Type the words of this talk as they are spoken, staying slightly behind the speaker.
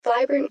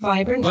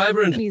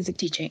Vibrant music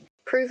teaching.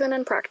 Proven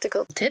and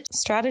practical Tips,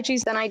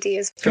 strategies, and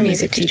ideas for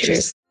music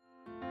teachers.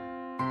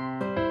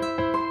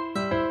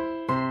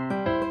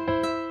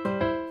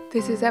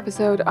 This is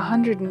episode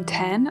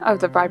 110 of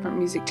the Vibrant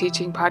Music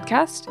Teaching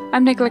Podcast.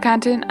 I'm Nicola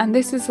Canton, and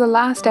this is the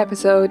last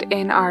episode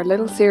in our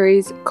little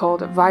series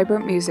called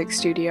Vibrant Music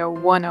Studio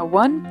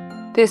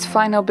 101. This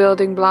final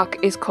building block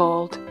is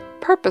called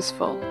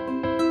Purposeful.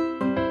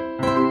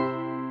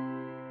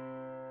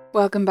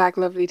 Welcome back,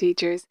 lovely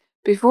teachers.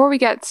 Before we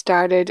get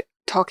started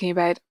talking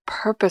about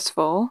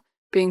purposeful,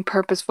 being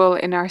purposeful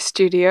in our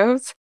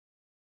studios,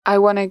 I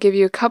want to give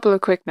you a couple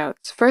of quick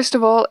notes. First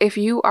of all, if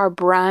you are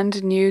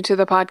brand new to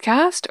the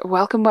podcast,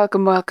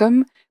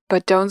 welcome,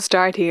 but don't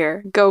start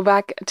here. Go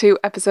back to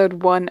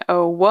episode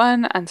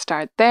 101 and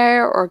start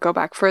there, or go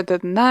back further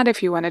than that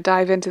if you want to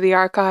dive into the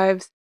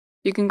archives.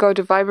 You can go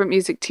to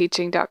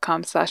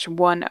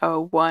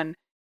vibrantmusicteaching.com/101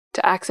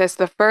 to access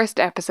the first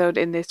episode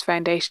in this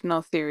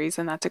foundational series,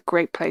 and that's a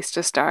great place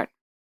to start.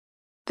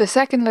 The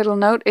second little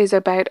note is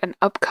about an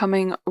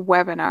upcoming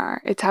webinar.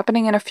 It's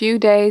happening in a few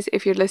days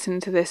if you're listening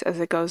to this as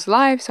it goes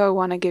live, so I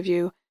want to give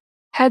you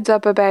heads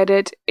up about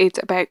it. It's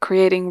about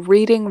creating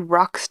reading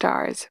rock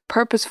stars,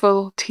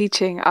 purposeful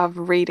teaching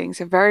of reading,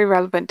 so very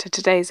relevant to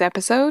today's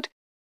episode.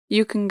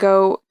 You can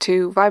go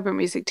to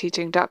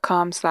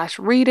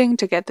vibrantmusicteaching.com/reading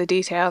to get the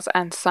details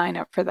and sign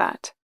up for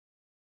that.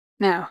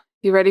 Now,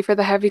 you ready for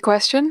the heavy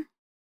question?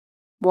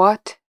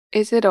 What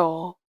is it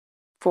all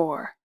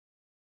for?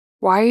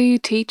 Why are you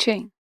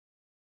teaching?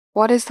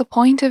 What is the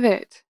point of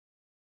it?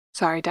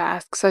 Sorry to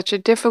ask such a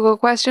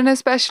difficult question,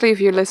 especially if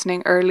you're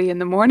listening early in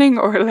the morning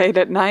or late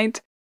at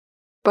night,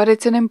 but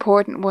it's an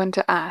important one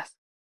to ask.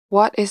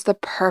 What is the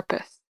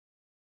purpose?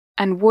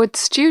 And would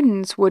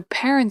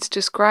parents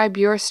describe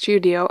your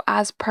studio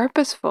as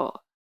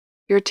purposeful?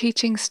 Your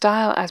teaching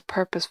style as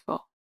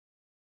purposeful?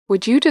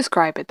 Would you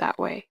describe it that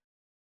way?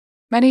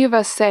 Many of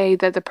us say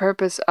that the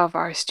purpose of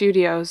our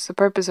studios, the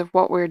purpose of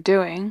what we're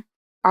doing,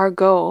 our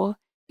goal,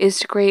 is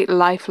to create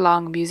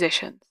lifelong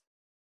musicians.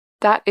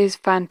 That is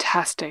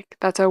fantastic.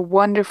 That's a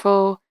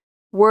wonderful,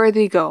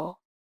 worthy goal.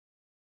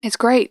 It's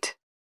great.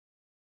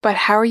 But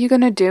how are you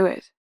going to do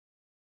it?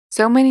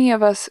 So many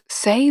of us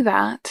say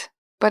that,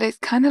 but it's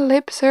kind of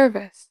lip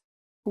service.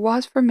 It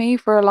was for me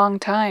for a long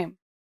time.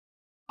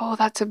 Oh,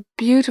 that's a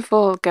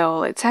beautiful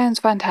goal. It sounds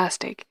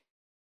fantastic.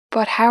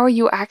 But how are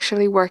you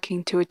actually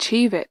working to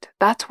achieve it?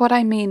 That's what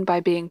I mean by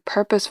being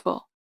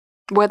purposeful.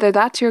 Whether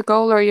that's your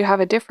goal or you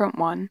have a different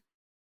one,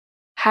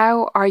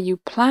 how are you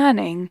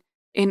planning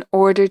in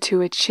order to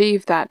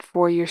achieve that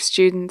for your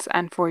students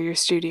and for your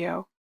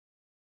studio?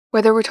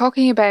 Whether we're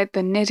talking about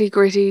the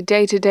nitty-gritty,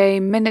 day-to-day,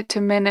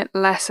 minute-to-minute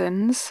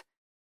lessons,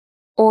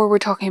 or we're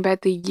talking about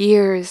the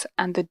years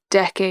and the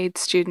decades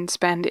students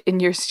spend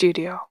in your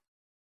studio,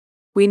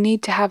 we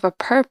need to have a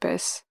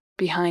purpose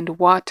behind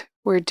what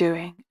we're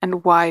doing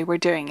and why we're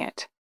doing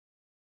it.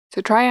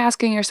 So try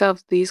asking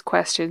yourself these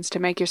questions to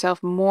make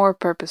yourself more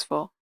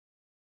purposeful.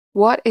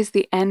 What is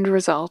the end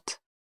result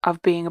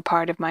of being a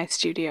part of my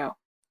studio?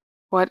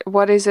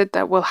 What is it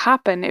that will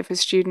happen if a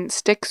student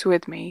sticks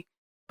with me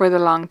for the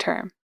long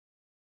term?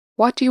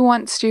 What do you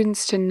want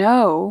students to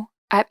know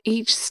at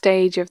each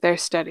stage of their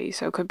study?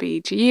 So it could be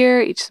each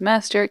year, each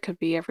semester, it could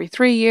be every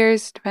 3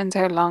 years, depends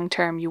how long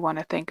term you want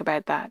to think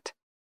about that.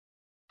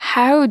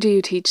 How do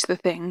you teach the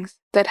things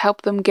that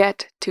help them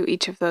get to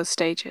each of those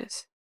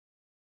stages?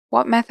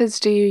 What methods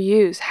do you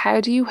use?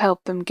 How do you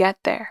help them get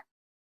there?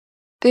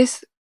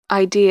 This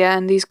idea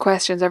and these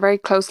questions are very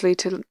closely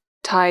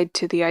tied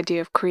to the idea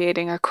of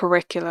creating a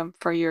curriculum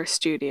for your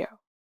studio.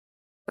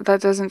 That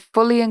doesn't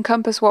fully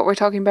encompass what we're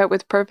talking about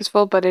with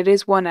purposeful, but it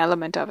is one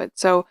element of it.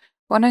 So I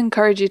want to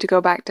encourage you to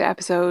go back to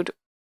episode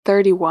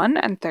 31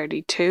 and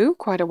 32,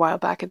 quite a while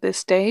back at this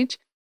stage,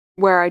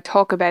 where I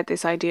talk about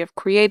this idea of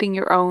creating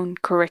your own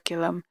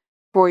curriculum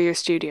for your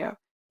studio.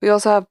 We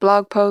also have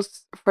blog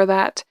posts for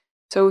that.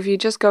 So if you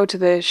just go to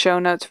the show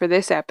notes for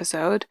this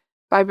episode,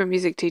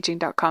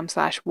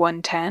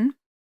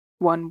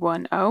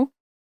 vibrantmusicteaching.com/110,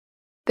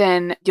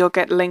 then you'll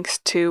get links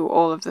to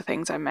all of the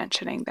things I'm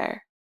mentioning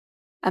there.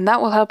 And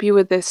that will help you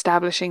with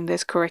establishing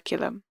this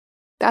curriculum.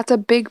 That's a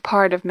big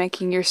part of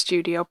making your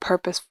studio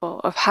purposeful,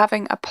 of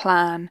having a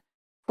plan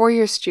for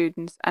your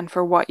students and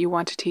for what you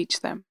want to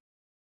teach them.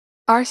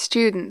 Our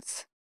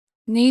students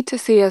need to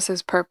see us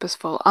as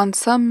purposeful on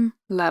some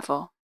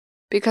level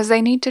because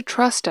they need to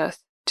trust us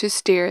to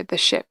steer the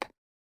ship.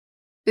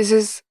 This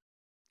is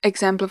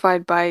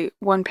exemplified by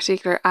one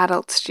particular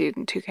adult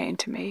student who came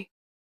to me.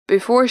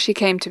 Before she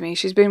came to me,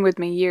 she's been with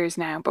me years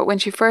now, but when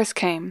she first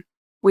came,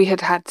 we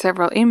had had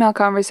several email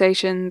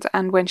conversations,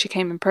 and when she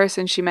came in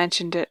person, she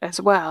mentioned it as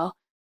well,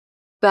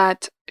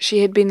 that she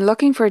had been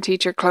looking for a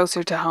teacher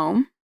closer to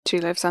home. She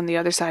lives on the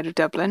other side of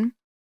Dublin,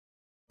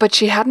 but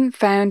she hadn't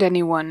found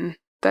anyone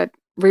that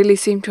really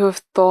seemed to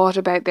have thought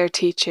about their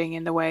teaching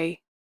in the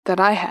way that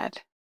I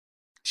had.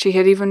 She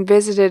had even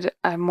visited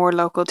a more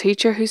local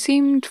teacher who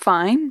seemed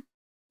fine,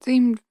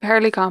 seemed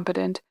fairly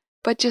competent,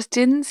 but just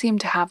didn't seem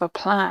to have a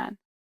plan.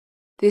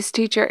 This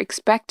teacher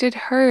expected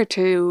her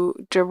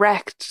to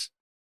direct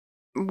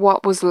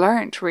what was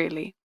learnt,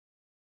 really.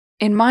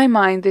 In my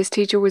mind, this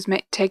teacher was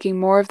taking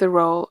more of the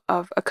role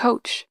of a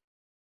coach.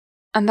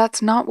 And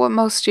that's not what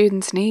most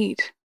students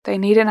need. They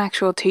need an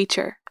actual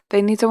teacher.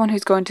 They need someone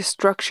who's going to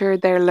structure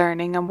their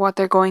learning and what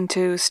they're going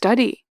to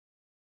study,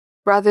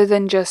 rather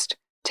than just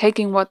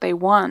taking what they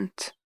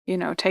want,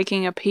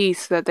 taking a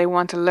piece that they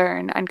want to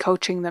learn and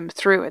coaching them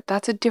through it.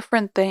 That's a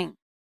different thing.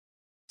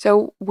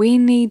 So we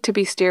need to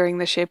be steering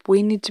the ship.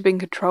 We need to be in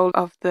control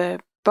of the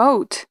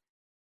boat.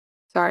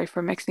 Sorry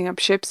for mixing up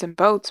ships and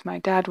boats. My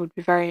dad would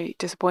be very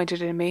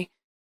disappointed in me.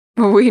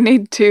 We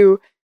need to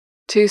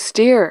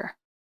steer.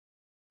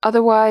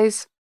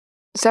 Otherwise,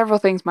 several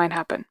things might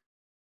happen.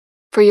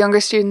 For younger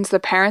students, the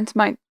parents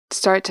might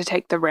start to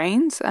take the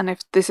reins, and if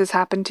this has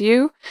happened to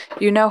you,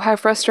 you know how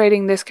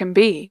frustrating this can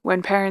be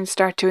when parents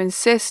start to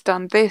insist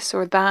on this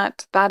or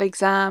that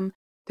exam,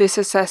 this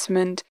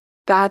assessment,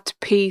 that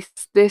piece,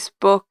 this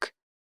book.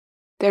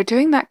 They're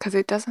doing that because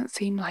it doesn't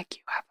seem like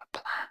you have a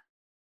plan.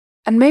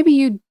 And maybe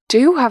you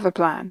do have a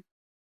plan,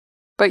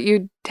 but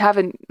you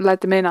haven't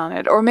let them in on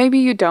it. Or maybe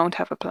you don't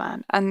have a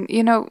plan. And,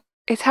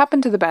 it's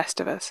happened to the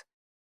best of us.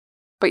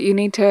 But you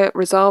need to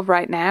resolve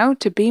right now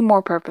to be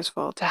more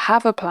purposeful, to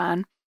have a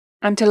plan,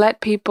 and to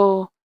let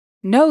people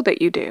know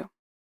that you do.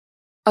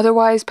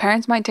 Otherwise,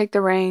 parents might take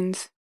the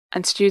reins,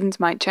 and students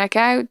might check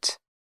out,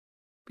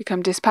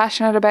 become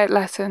dispassionate about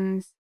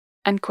lessons,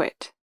 and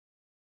quit.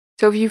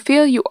 So if you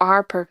feel you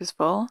are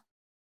purposeful,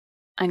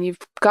 and you've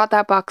got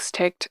that box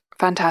ticked,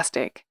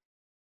 fantastic.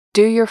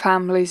 Do your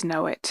families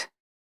know it?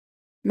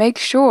 Make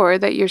sure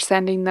that you're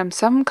sending them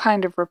some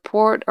kind of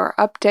report or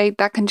update.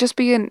 That can just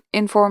be an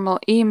informal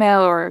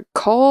email or a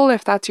call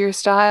if that's your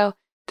style.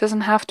 It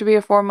doesn't have to be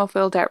a formal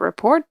filled out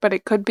report, but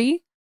it could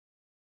be.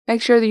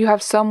 Make sure that you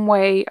have some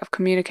way of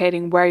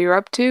communicating where you're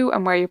up to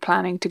and where you're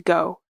planning to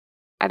go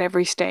at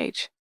every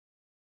stage.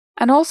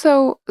 And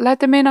also let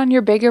them in on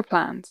your bigger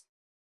plans.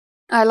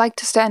 I like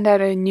to send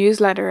out a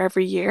newsletter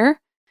every year.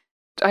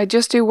 I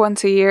just do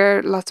once a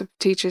year. Lots of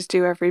teachers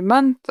do every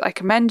month. I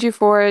commend you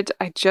for it.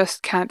 I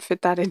just can't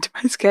fit that into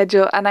my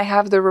schedule. And I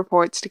have the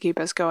reports to keep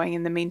us going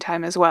in the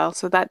meantime as well.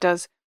 So that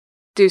does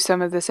do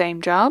some of the same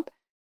job.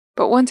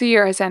 But once a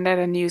year I send out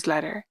a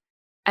newsletter.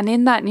 And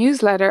in that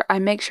newsletter, I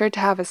make sure to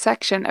have a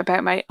section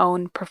about my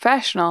own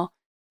professional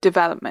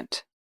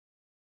development.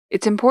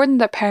 It's important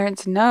that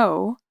parents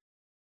know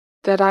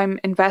that I'm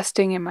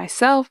investing in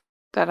myself,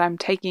 that I'm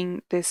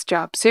taking this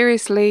job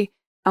seriously,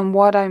 and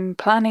what I'm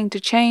planning to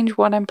change,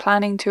 what I'm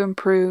planning to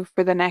improve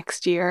for the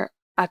next year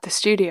at the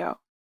studio.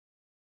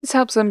 This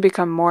helps them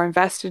become more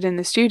invested in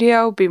the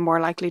studio, be more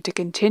likely to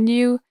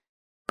continue,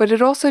 but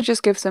it also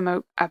just gives them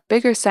a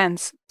bigger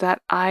sense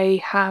that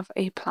I have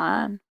a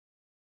plan.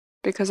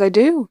 Because I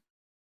do.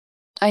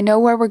 I know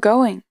where we're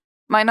going.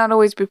 Might not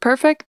always be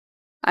perfect.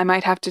 I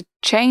might have to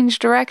change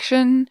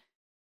direction,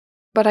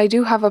 but I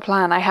do have a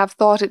plan. I have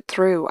thought it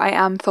through. I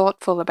am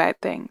thoughtful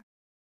about things,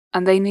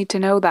 and they need to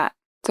know that.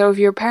 So if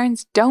your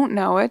parents don't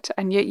know it,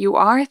 and yet you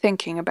are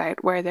thinking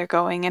about where they're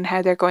going and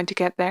how they're going to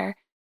get there,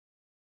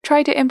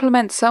 try to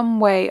implement some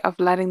way of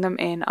letting them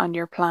in on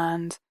your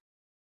plans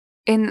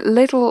in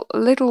little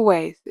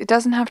ways. It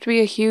doesn't have to be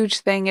a huge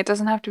thing. It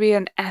doesn't have to be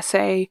an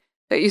essay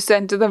that you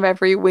send to them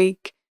every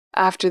week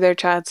after their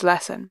child's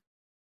lesson.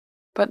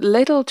 But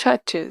little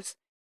touches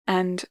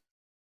and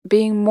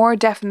being more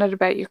definite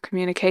about your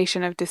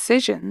communication of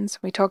decisions.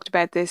 We talked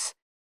about this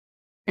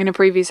in a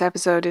previous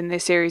episode in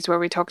this series where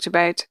we talked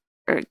about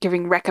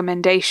giving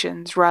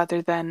recommendations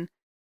rather than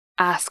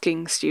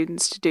asking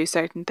students to do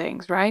certain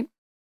things, right?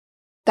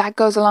 That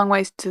goes a long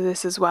way to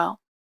this as well.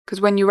 Because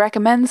when you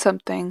recommend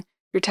something,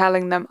 you're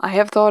telling them, I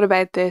have thought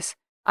about this,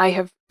 I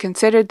have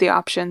considered the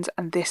options,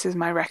 and this is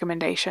my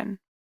recommendation.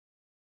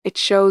 It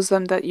shows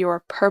them that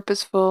you're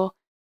purposeful,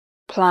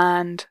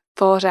 planned,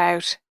 thought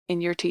out in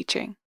your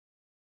teaching.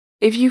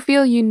 If you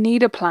feel you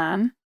need a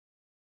plan,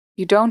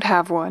 you don't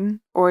have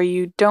one, or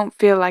you don't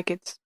feel like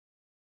it's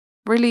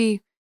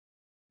really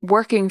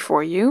working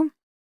for you,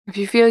 if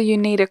you feel you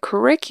need a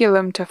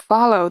curriculum to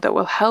follow that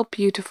will help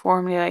you to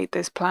formulate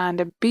this plan,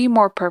 to be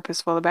more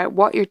purposeful about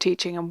what you're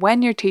teaching and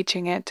when you're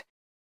teaching it,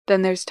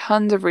 then there's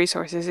tons of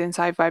resources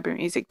inside Vibrant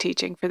Music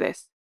Teaching for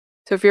this.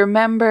 So if you're a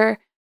member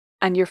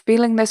and you're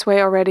feeling this way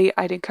already,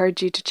 I'd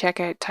encourage you to check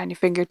out Tiny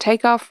Finger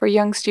Takeoff for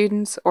young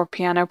students or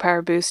Piano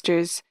Power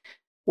Boosters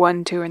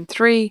 1, 2, and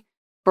 3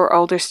 for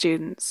older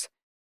students.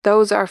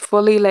 Those are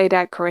fully laid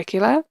out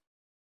curricula,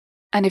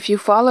 and if you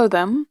follow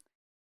them,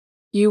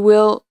 you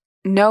will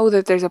know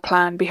that there's a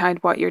plan behind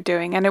what you're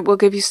doing, and it will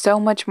give you so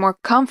much more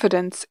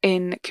confidence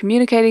in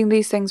communicating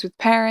these things with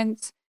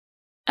parents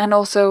and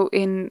also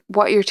in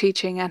what you're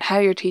teaching and how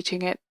you're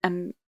teaching it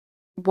and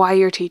why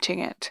you're teaching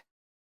it.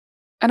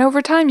 And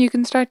over time, you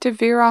can start to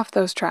veer off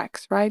those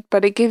tracks, right?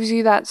 But it gives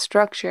you that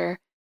structure.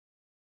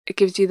 It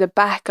gives you the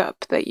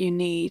backup that you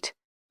need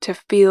to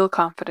feel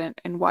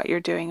confident in what you're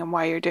doing and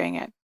why you're doing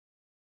it.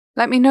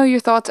 Let me know your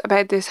thoughts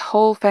about this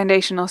whole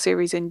foundational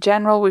series in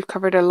general. We've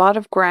covered a lot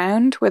of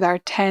ground with our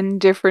 10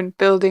 different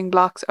building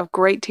blocks of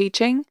great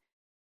teaching.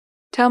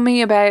 Tell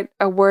me about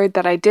a word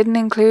that I didn't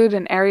include,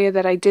 an area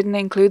that I didn't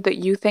include that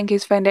you think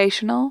is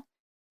foundational.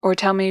 Or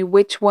tell me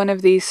which one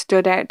of these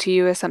stood out to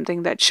you as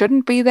something that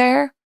shouldn't be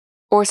there,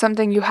 or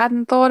something you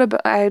hadn't thought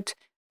about,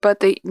 but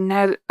that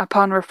now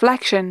upon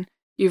reflection,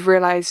 you've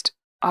realized,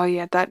 oh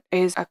yeah, that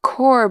is a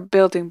core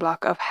building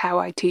block of how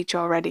I teach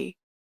already.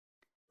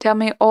 Tell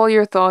me all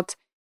your thoughts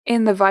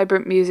in the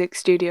Vibrant Music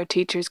Studio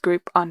Teachers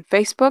group on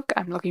Facebook.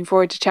 I'm looking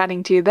forward to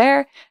chatting to you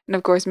there. And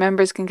of course,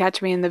 members can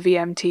catch me in the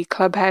VMT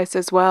Clubhouse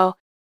as well.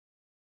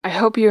 I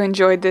hope you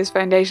enjoyed this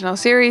foundational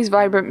series,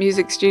 Vibrant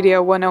Music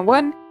Studio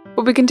 101.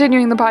 We'll be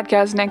continuing the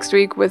podcast next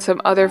week with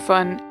some other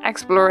fun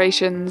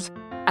explorations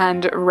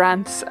and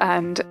rants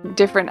and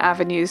different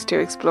avenues to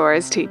explore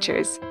as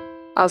teachers.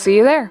 I'll see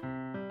you there.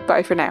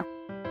 Bye for now.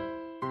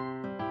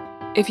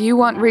 If you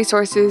want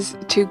resources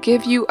to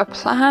give you a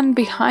plan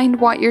behind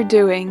what you're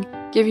doing,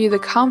 give you the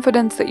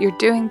confidence that you're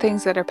doing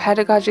things that are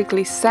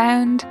pedagogically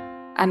sound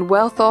and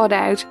well thought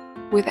out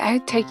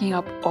without taking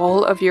up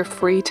all of your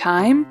free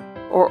time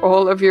or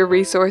all of your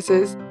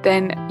resources,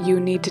 then you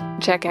need to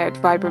check out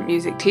Vibrant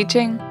Music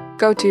Teaching.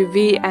 Go to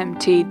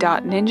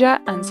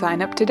vmt.ninja and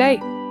sign up today.